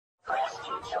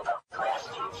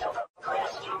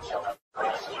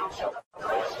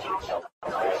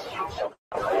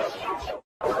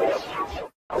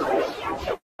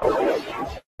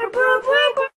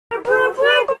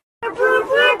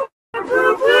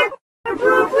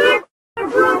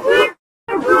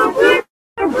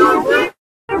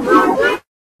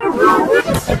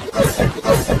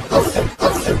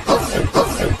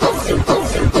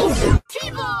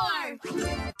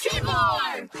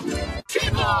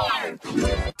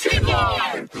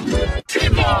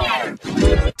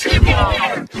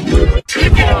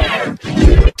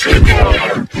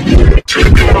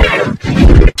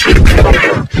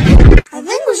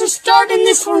Starting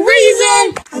this for a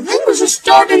reason. I think we're just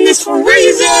starting this for a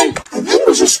reason. I think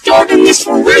we're just starting this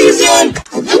for a reason.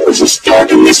 I think we're just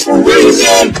starting this for a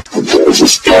reason. I think we're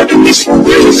just starting this for a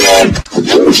reason. I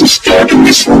think we're just starting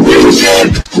this for a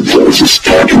reason. I think we're just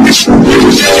starting this for a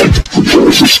reason. I think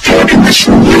we're just starting this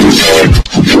for a reason.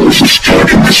 I think we're just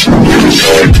starting this for a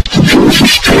reason. I think we're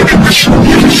just starting this for a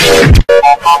reason.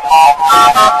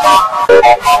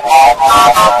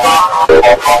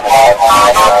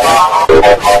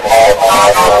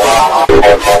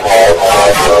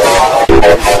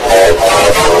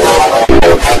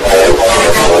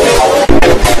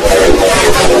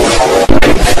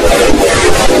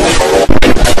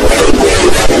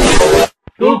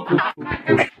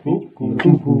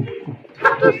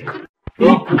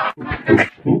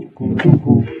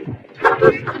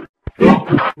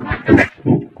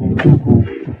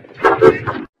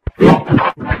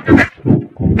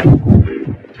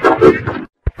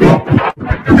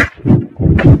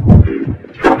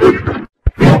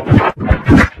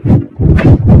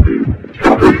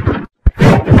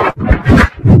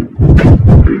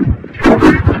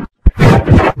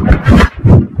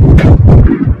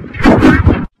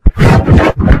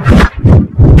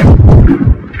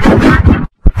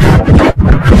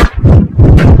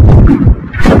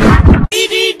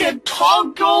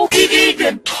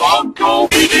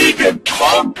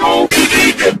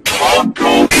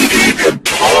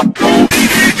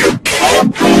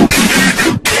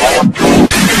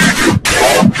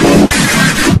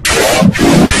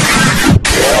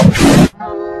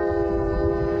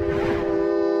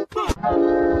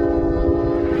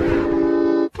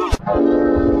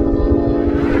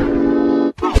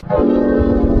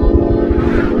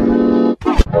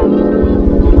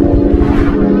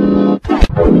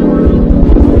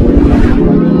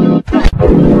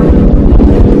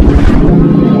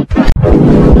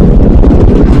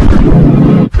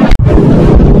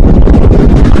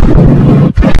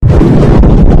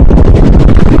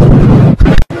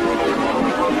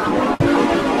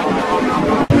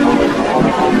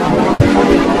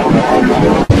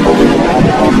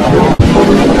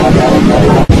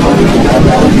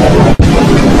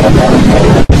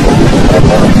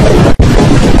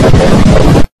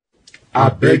 I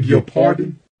beg your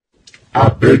pardon. I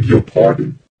beg your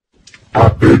pardon. I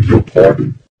beg your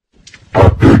pardon. I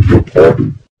beg your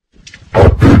pardon. I beg your pardon. I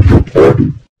beg your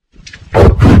pardon. I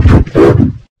beg your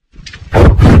pardon. I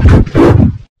beg your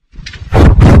pardon.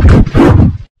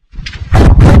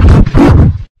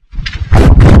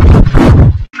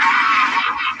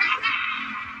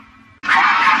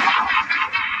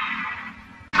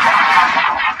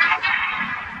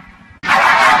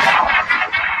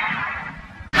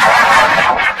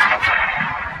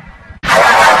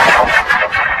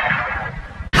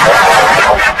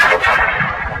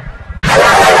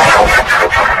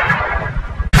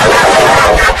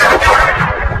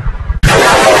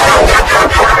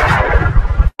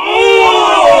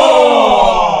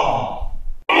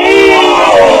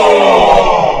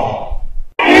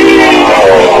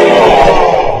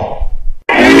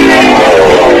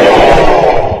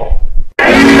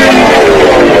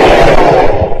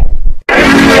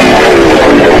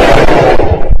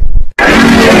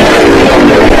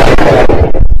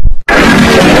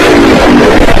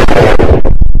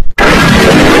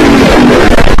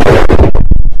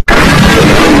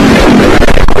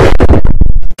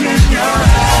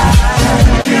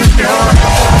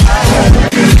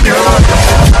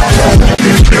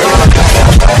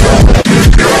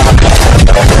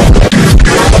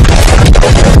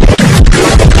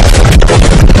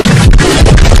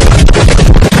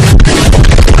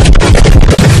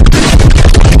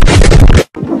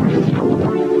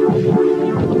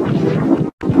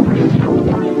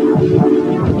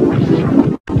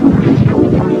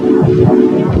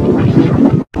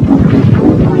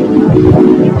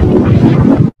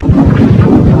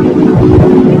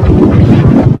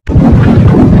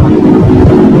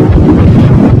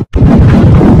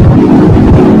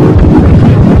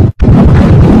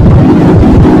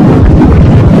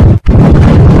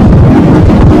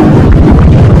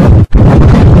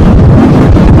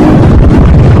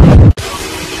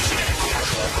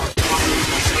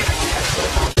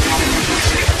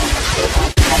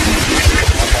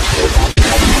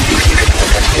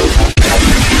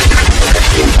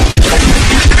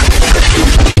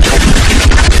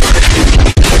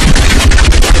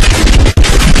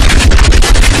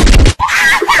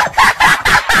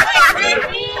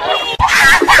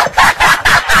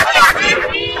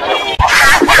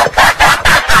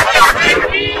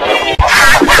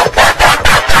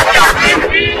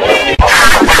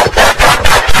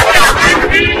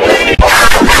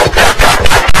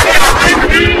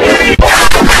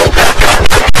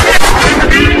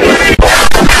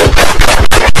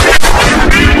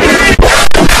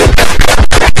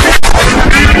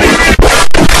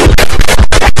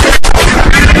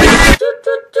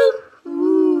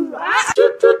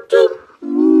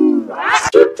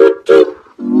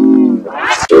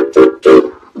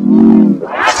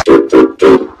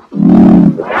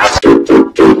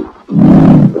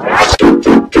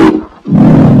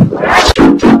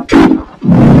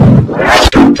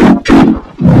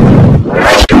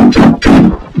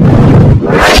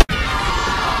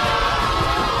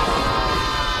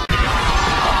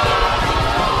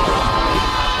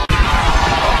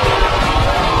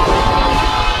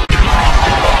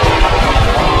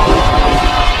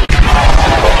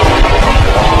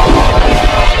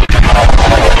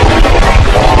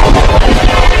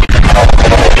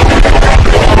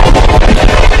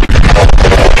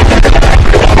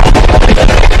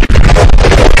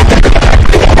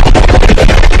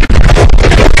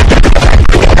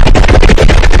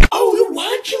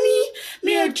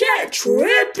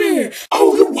 tripping.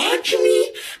 Oh, you watching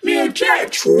me? Man,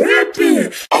 Jack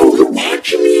tripping. Oh, you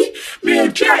watching me?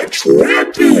 Man, Jack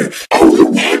tripping. Oh, you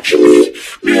watching me?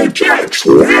 Man, Jack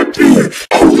tripping.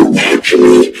 Oh, you watching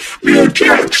me? Man,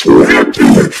 Jack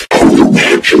tripping. Oh, you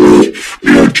watching me?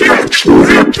 Man, Jack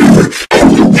tripping.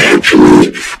 Oh, you watching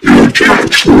me? Man, Jack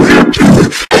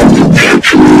tripping. Oh, you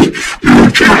watching me?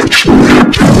 Man, Jack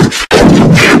tripping. Oh, you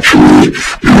watching me?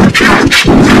 Man, Jack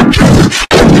tripping.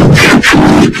 Oh, you watching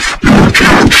me? Man,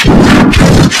 Jack tripping.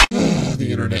 The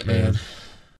internet, man.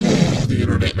 The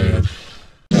internet, man.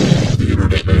 The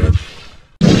internet, man.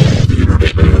 The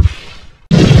internet, man.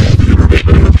 The internet,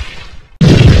 man.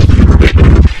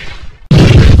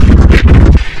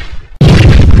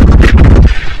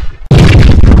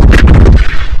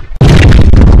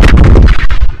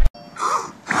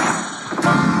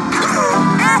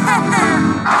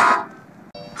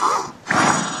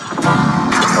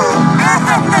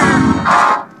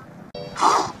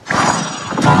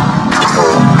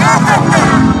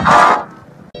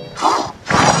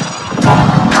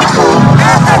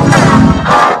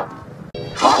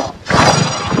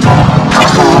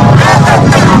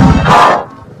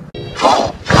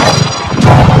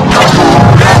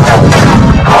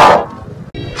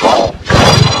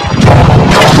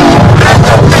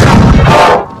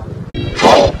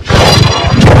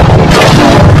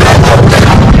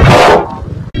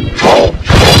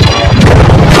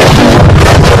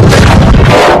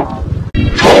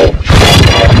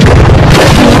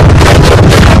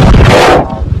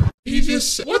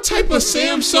 What type of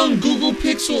Samsung, Google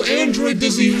Pixel, Android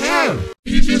does he have?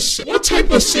 What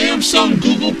type of Samsung,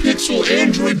 Google Pixel,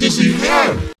 Android does he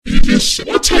have?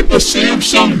 What type of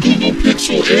Samsung, Google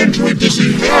Pixel, Android does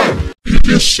he have?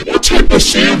 What type of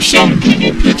Samsung,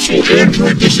 Google Pixel,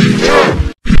 Android does he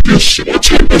have? What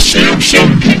type of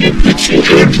Samsung, Google Pixel,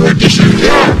 Android does he have?